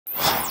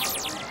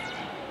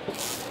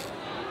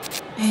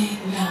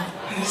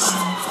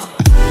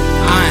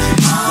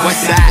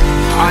What's that?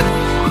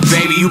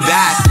 Baby, you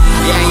back?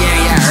 Yeah,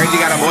 heard you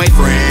got a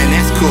boyfriend.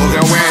 That's cool,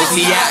 girl, where is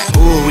he at?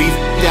 Ooh, we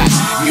that.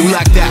 You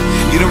lucked up.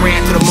 You done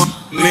ran to the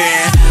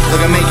man.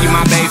 Look, I make you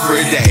my babe for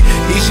a day.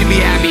 He should be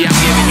happy I'm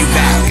giving you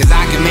back, cause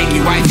I can make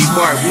you wifey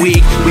for a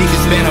week. We can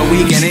spend a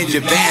weekend in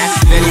Japan.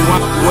 Then he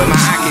want with my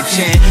Aki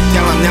chin.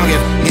 Tell him they'll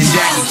get f***ing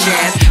Jackie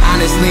Chan.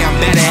 Honestly, I'm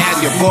better as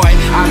your boy.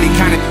 I'll be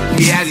kinda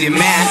as your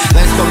man.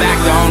 Let's go back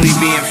to only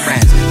being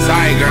friends.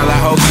 Sorry girl, I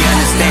hope you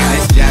understand.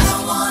 It's just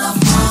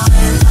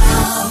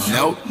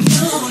nope.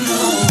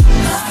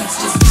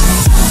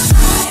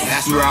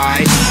 That's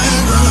right.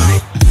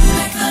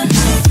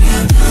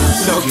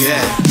 So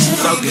good,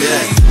 so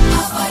good.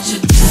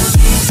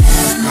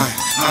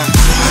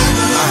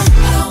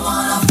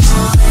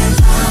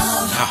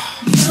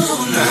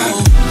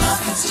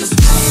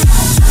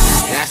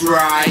 That's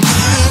right.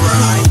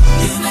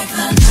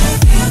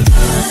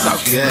 So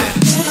good,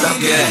 so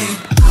good.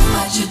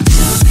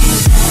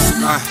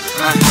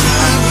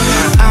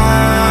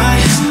 I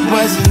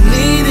wasn't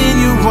leading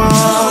you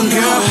on,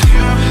 girl.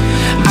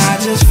 I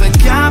just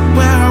forgot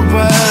where I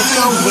was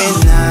going.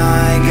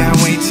 I got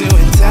way too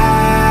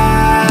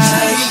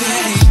attached.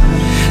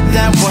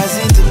 That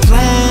wasn't the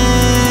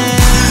plan.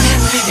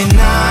 And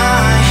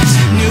I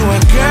knew a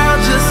girl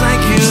just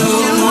like you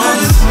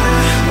once.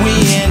 We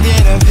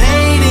ended up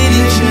hating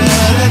each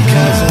other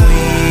cause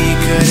we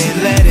couldn't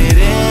let it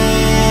in.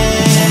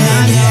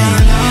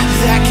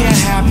 That can't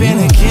happen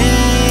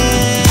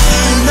again.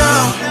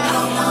 No. I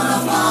don't wanna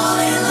fall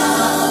in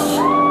love.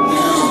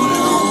 No.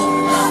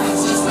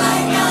 It's just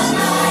like a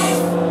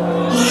knife.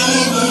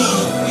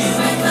 You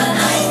make the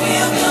night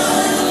feel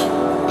good.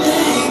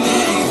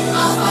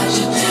 I'll fight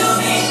you to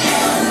the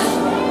end.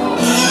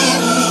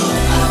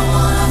 I don't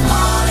wanna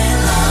fall in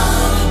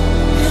love.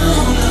 No.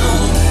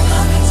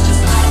 It's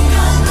just like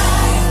a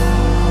knife.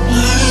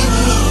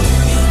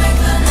 You make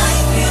the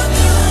night feel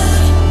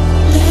good.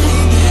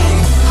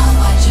 I'll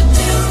fight you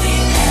to the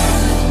end.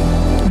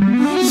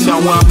 So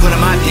I'm putting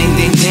my ding,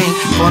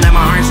 pulling at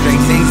my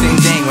heartstrings, ding.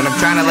 When I'm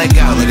trying to let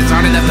go, like it's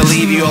hard enough to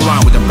leave you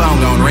alone with the phone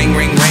going ring.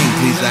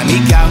 Please let me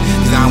go,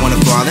 cause I don't wanna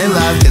fall in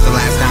love. Cause the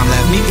last time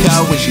left me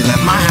go, when she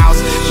left my house,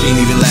 she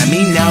didn't even let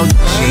me know.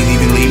 She didn't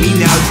even leave me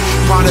notes.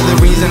 Part of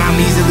the reason I'm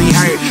easily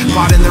hurt,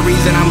 part of the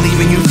reason I'm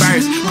leaving you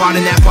first. Part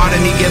of that part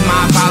of me, give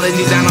my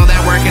apologies. I know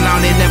that working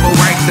on it never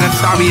works, and I'm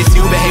sorry it's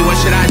you, but hey, what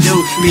should I do?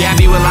 Be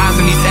happy with lies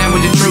and be sad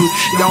with the truth.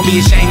 Don't be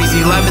ashamed, you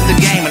see love is a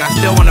game, and I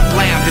still wanna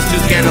play, I'm just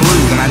too scared to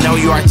lose, and I know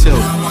you are too.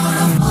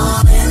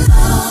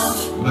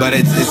 But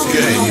it's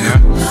good, you know?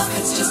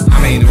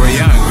 I mean, we're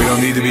young, we don't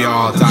need to be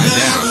all tied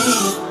down.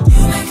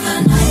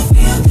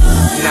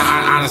 You know,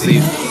 honestly,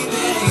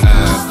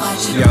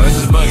 yo, this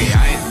is Boogie,